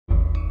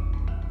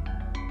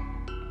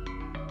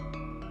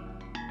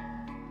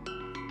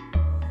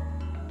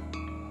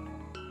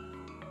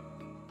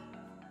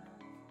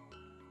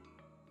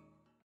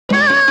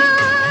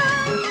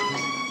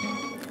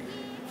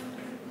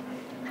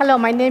Hello,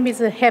 my name is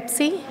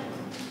Hepsi.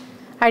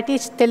 I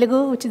teach Telugu,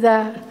 which is the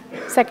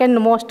second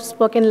most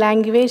spoken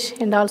language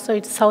and also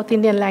it's South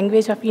Indian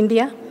language of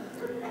India.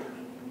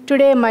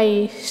 Today my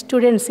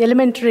students,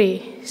 elementary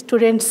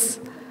students,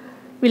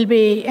 will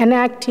be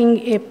enacting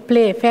a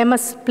play,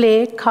 famous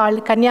play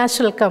called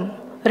Kanyasulkam,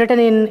 written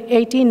in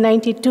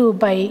 1892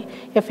 by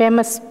a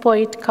famous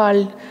poet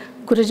called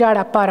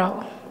Gurajada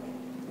Appa.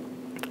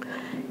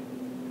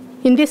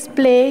 In this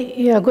play,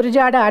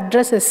 Gurajada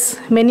addresses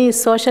many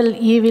social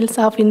evils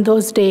of in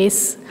those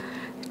days,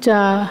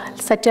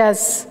 such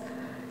as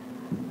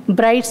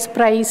bride's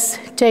price,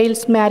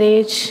 child's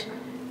marriage,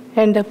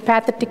 and the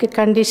pathetic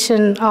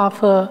condition of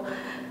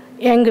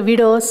young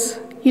widows,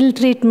 ill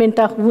treatment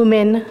of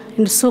women,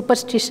 and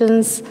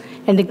superstitions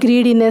and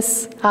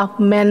greediness of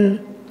men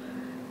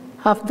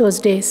of those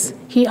days.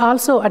 He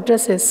also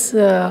addresses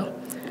a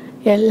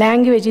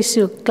language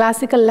issue,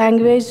 classical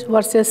language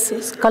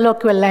versus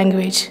colloquial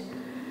language.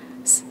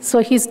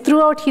 So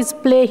throughout his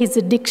play, his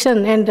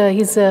diction and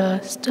his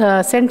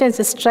sentence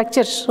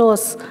structure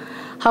shows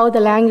how the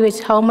language,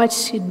 how much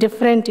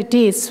different it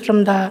is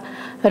from the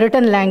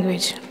written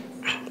language.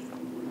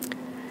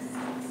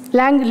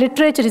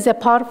 Literature is a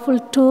powerful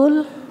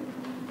tool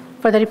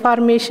for the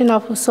reformation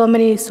of so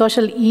many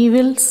social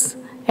evils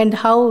and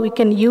how we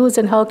can use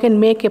and how can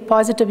make a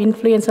positive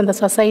influence on the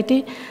society.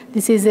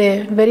 This is a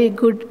very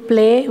good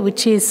play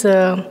which is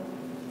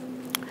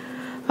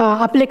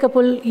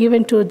applicable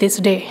even to this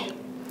day.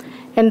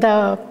 And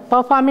the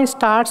performance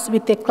starts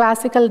with a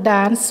classical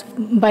dance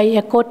by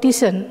a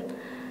courtesan,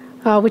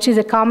 which is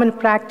a common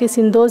practice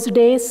in those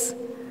days,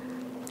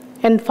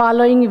 and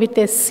following with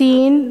a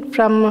scene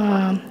from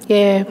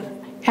a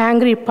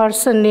angry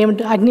person named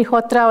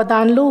Agnihotra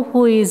Danlu,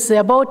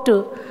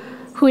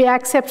 who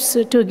accepts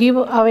to give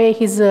away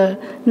his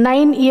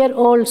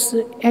 9-year-old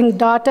young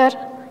daughter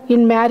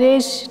in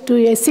marriage to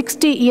a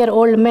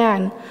 60-year-old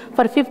man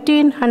for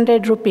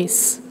 1,500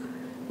 rupees,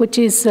 which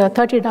is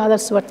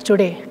 $30 worth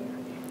today.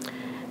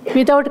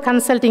 Without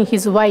consulting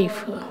his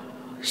wife,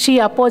 she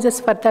opposes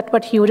for that,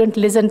 but he wouldn't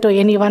listen to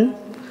anyone.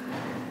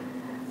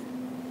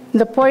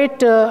 The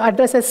poet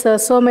addresses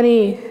so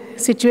many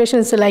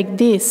situations like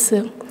this,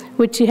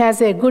 which has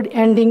a good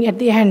ending at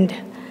the end.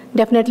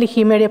 Definitely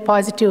he made a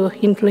positive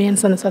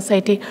influence on the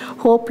society.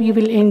 Hope you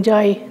will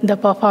enjoy the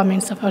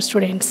performance of our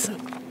students.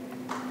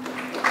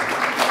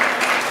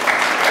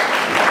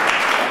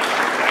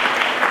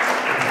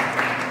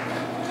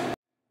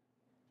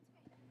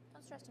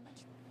 Don't stress too much.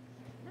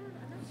 No,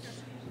 don't stress.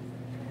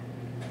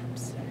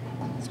 Oops. Sorry.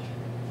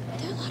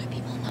 There are a lot of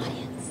people in the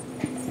audience.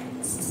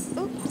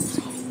 Oops.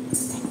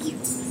 Thank you.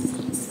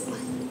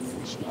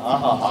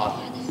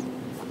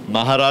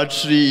 Maharaj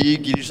Shri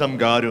Girisham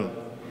Garu.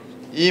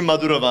 ఈ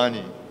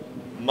మధురవాణి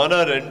మన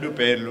రెండు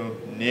పేర్లు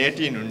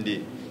నేటి నుండి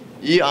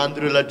ఈ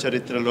ఆంధ్రుల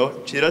చరిత్రలో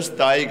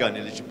చిరస్థాయిగా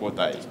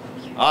నిలిచిపోతాయి.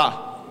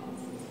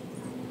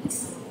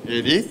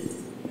 ఏది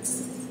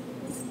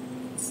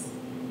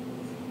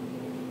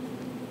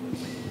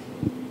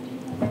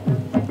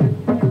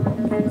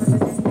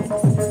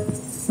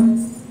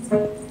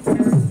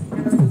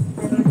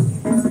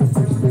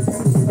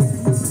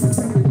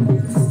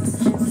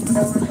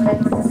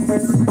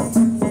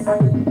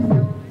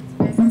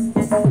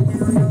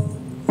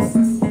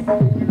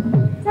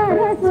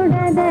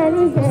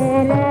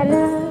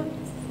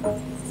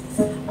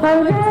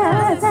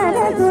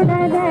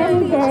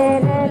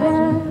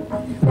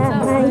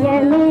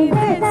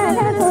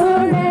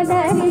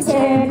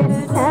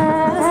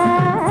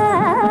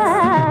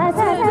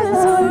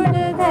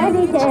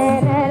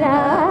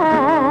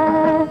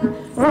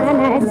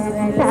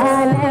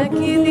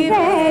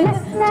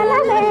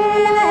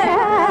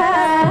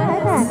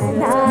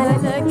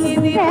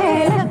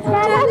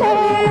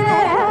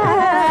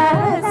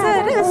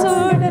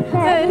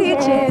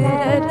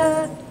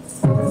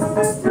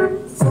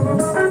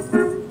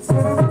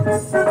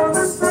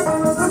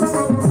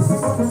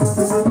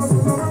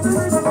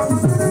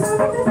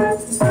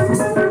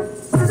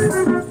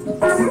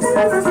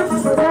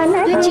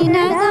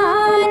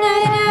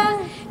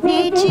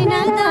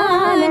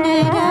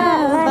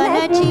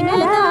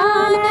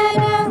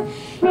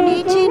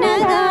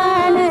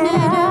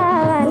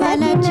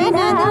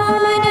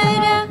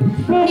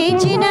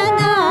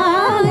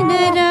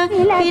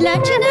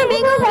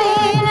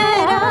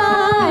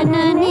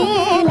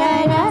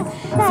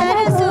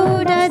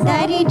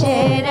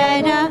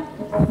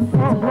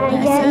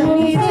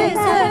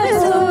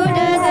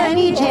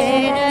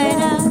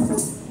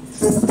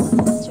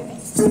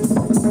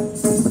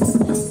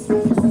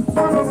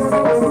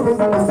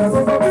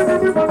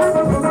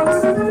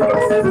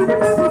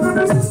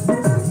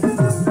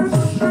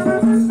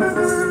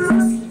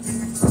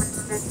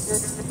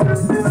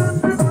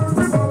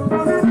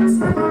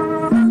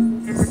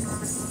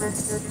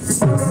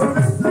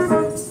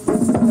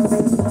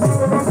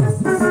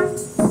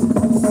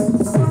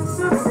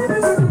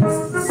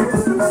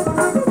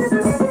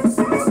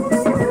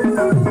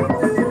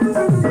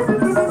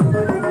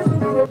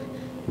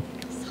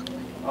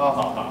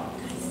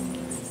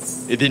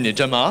ఇది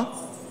నిజమా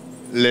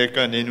లేక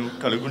నేను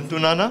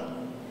కలుగుంటున్నానా?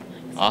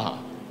 ఆహా,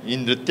 ఈ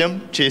నృత్యం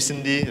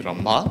చేసింది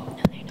రంభ,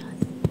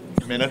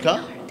 మెనక,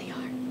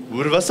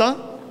 ఊర్వశ,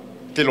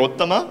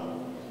 తిలోత్తమ.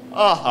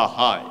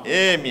 ఆహాహా,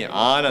 ఏమి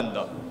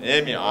ఆనందం,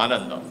 ఏమి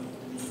ఆనందం.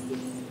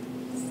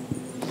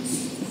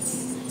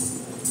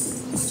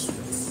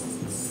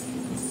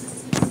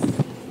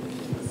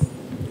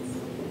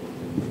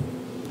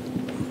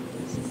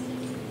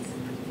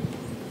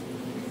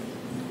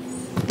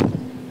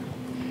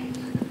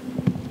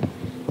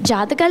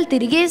 జాతకాలు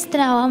తిరిగి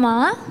ఇస్తున్నావా మా?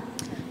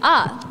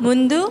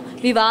 ముందు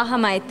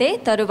వివాహం అయితే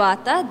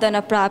తరువాత ధన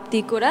ప్రాప్తి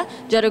కూడా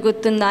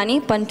జరుగుతుందని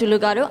పంతులు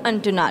గారు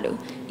అంటున్నారు.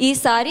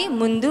 ఈసారి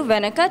ముందు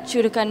వెనక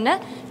చురుకన్న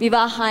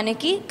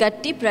వివాహానికి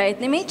గట్టి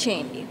ప్రయత్నమే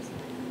చేయండి.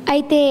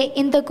 అయితే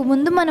ఇంతకు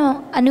ముందు మనం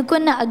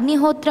అనుకున్న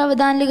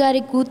అగ్నిహోత్రావధానులు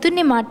గారి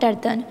కూతుర్ని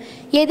మాట్లాడతాను.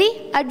 ఏది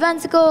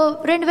అడ్వాన్స్కో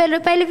 2000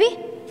 రూపాయలు ఇవి?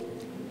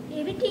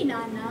 ఏమిటి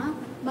నాన్న,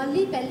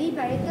 మళ్ళీ పెళ్ళి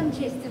ప్రయత్నం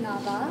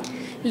చేస్తున్నావా?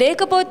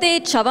 లేకపోతే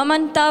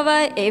చవమంటావా?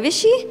 ఏ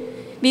విషయం?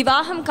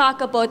 వివాహం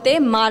కాకపోతే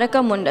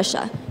మారకం ఉండశ,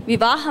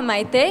 వివాహం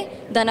అయితే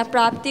ధన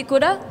ప్రాప్తి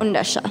కూడా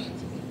ఉండశ.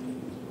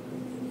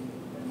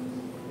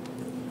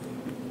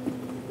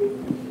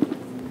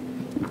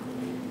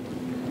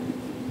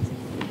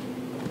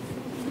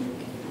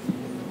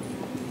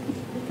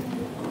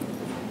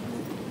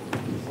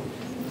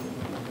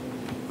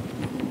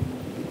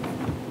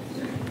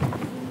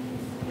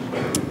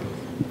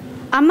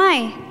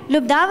 అమ్మాయి,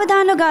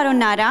 లుబ్ధావధాను గారు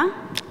ఉన్నారా?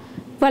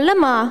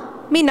 వల్లమ్మా,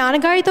 మీ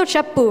నాన్నగారితో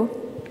చెప్పు.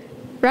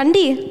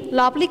 రండి,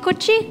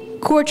 లోపలికొచ్చి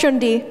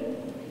కూర్చోండి.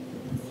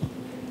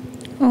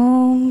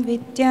 ఓం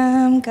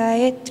విద్యాం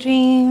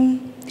గాయత్రీం.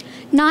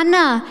 నాన్న,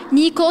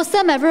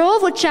 నీకోసం ఎవరో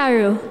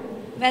వచ్చారు.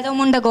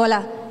 వేదముండ గోల.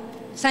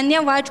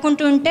 సంధ్య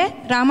వాచుకుంటూ ఉంటే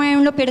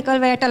రామాయణంలో పిడకల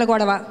వేటల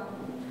గొడవ.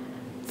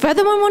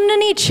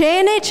 వెదముండని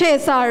చేనే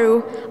చేశారు,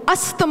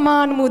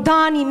 అస్తమానము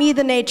దాని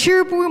మీదనే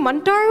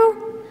చిరుపురమంటారు.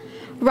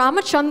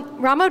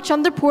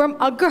 రామచంద్రపురం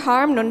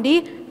అగ్రహారం నుండి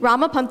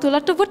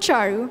రామపంతులతో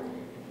వచ్చారు.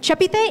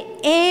 చెప్పితే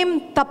ఏం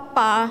తప్ప?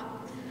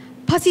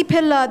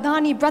 పసిపిల్ల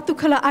దాని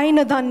బ్రతుకుల అయిన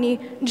దాన్ని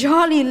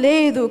జాలి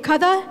లేదు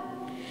కదా.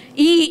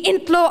 ఈ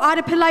ఇంట్లో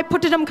ఆడపిల్లై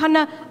పుట్టడం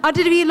కన్నా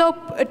అడవిలో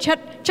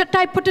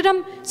చెట్టై పుట్టడం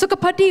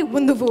సుఖపడి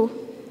ఉందువు.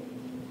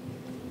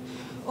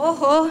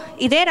 ఓహో,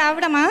 ఇదే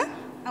రావడమా?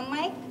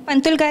 అమ్మాయి,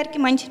 పంతులు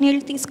గారికి మంచి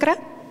నీళ్ళు తీసుకురా.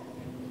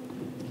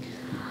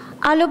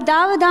 ఆ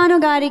లుబ్ధావధాను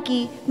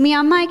గారికి మీ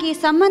అమ్మాయికి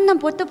సంబంధం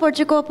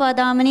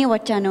పొచ్చుకోపోదామని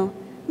వచ్చాను.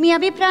 మీ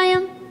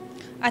అభిప్రాయం?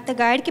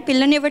 అతగాడికి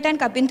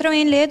పిల్లనివ్వటానికి అభ్యంతరం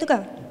ఏం లేదుగా.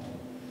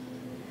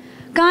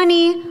 కానీ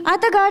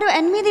అతగాడు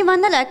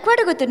 800 ఎక్కువ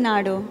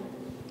అడుగుతున్నాడు.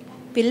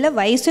 పిల్ల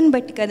వయసుని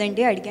బట్టి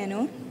కదండి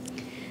అడిగాను.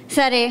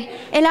 సరే,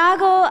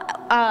 ఎలాగో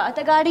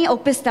అతగాడిని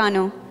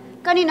ఒప్పిస్తాను.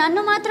 కానీ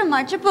నన్ను మాత్రం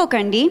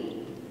మర్చిపోకండి.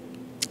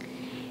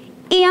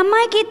 ఈ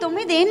అమ్మాయికి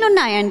 9 ఏళ్ళు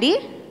ఉన్నాయండి.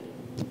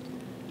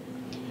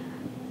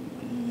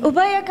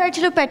 ఉభయ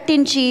ఖర్చులు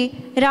పెట్టించి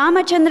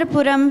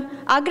రామచంద్రపురం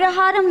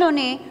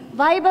అగ్రహారంలోనే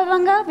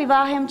వైభవంగా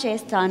వివాహం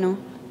చేస్తాను.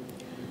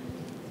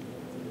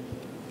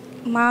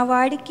 మా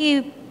వాడికి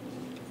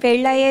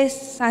పెళ్ళయ్యే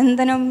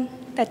సందనం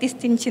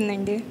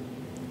తతిస్థించిందండి.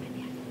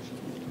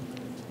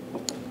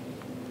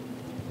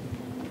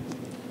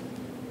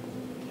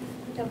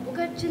 డబ్బు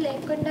ఖర్చు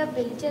లేకుండా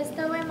పెళ్లి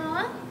చేస్తావేమో?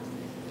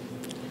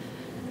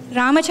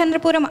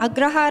 రామచంద్రపురం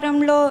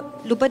అగ్రహారంలో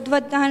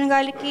లుబద్వద్దాన్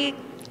గారికి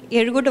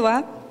ఎరుగుడువా?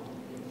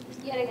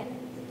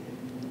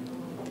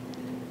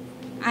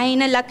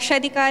 ఆయన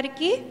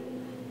లక్షాధికారికి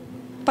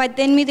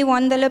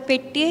 1800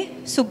 పెట్టి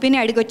సుబ్బిని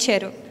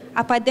అడిగొచ్చారు.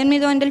 ఆ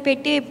 1800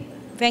 పెట్టి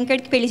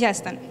వెంకట్కి పెళ్లి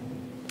చేస్తాను.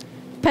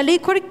 పెళ్లి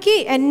కొడుక్కి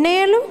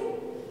ఎన్నేళ్ళు?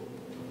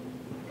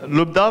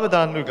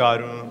 లుబ్ధావధాను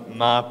గారు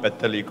మా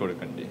పెద్దలి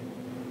కొడుకండి.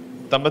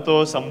 తమతో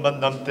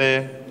సంబంధంతే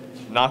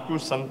నాకు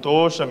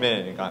సంతోషమే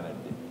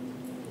కానండి.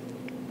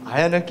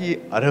 ఆయనకి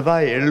 60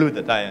 ఏళ్ళు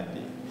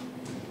దాటాయండి.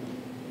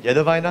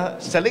 ఎదవైనా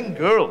సెల్లింగ్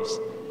గర్ల్స్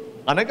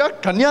అనగా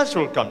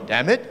కన్యాశుల్కం.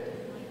 డామిట్,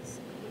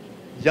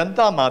 ఎంత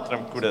మాత్రం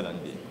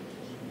కూడదండి.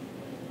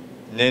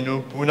 నేను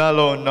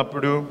పూనాలో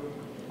ఉన్నప్పుడు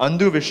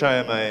అందు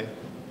విషయమై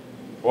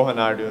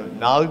ఒకనాడు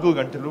 4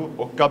 గంటలు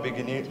ఒక్క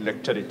బిగిని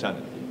లెక్చర్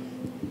ఇచ్చానండి.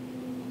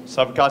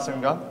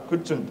 సవకాశంగా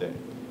కూర్చుంటే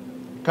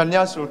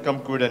కన్యాశుల్కం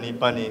కూడని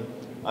పని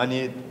అని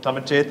తమ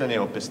చేతనే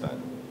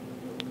ఒప్పిస్తాను.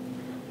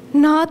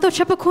 నాతో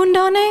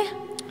చెప్పకుండానే?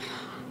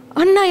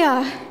 అన్నయ్య,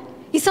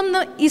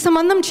 ఈ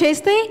సంబంధం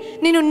చేస్తే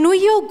నేను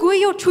నుయ్యో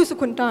గుయ్యో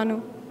చూసుకుంటాను.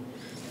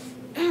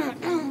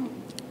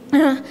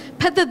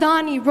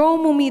 పెద్దదాని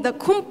రోము మీద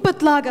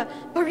కుంపట్లాగా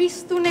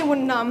భరిస్తూనే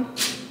ఉన్నాం.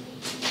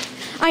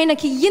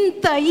 ఆయనకి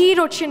ఇంత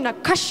ఈరోచిన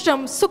కష్టం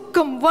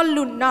సుఖం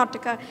వల్లు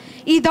నాటక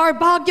ఈ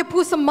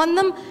దౌర్భాగ్యపు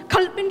సంబంధం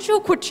కల్పించు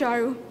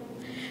కూర్చారు.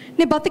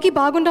 నీ బతికి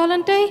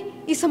బాగుండాలంటే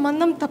ఈ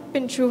సంబంధం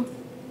తప్పించు.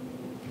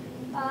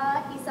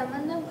 ఈ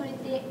సంబంధం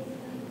కూడితే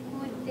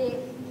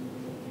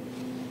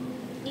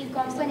ఈ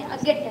కొంపని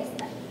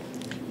అగ్గెట్టేస్తాను.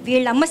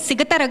 వీళ్ళమ్మ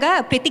సిగతరగా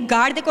ప్రతి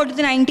గాడిద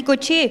కొడుతు నా ఇంటికి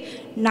వచ్చి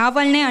నా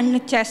వల్లనే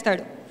అన్ను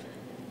చేస్తాడు.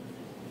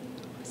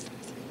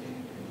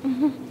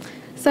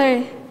 సరే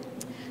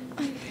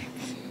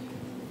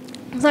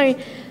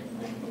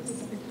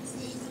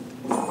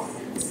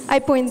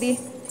అయిపోయింది.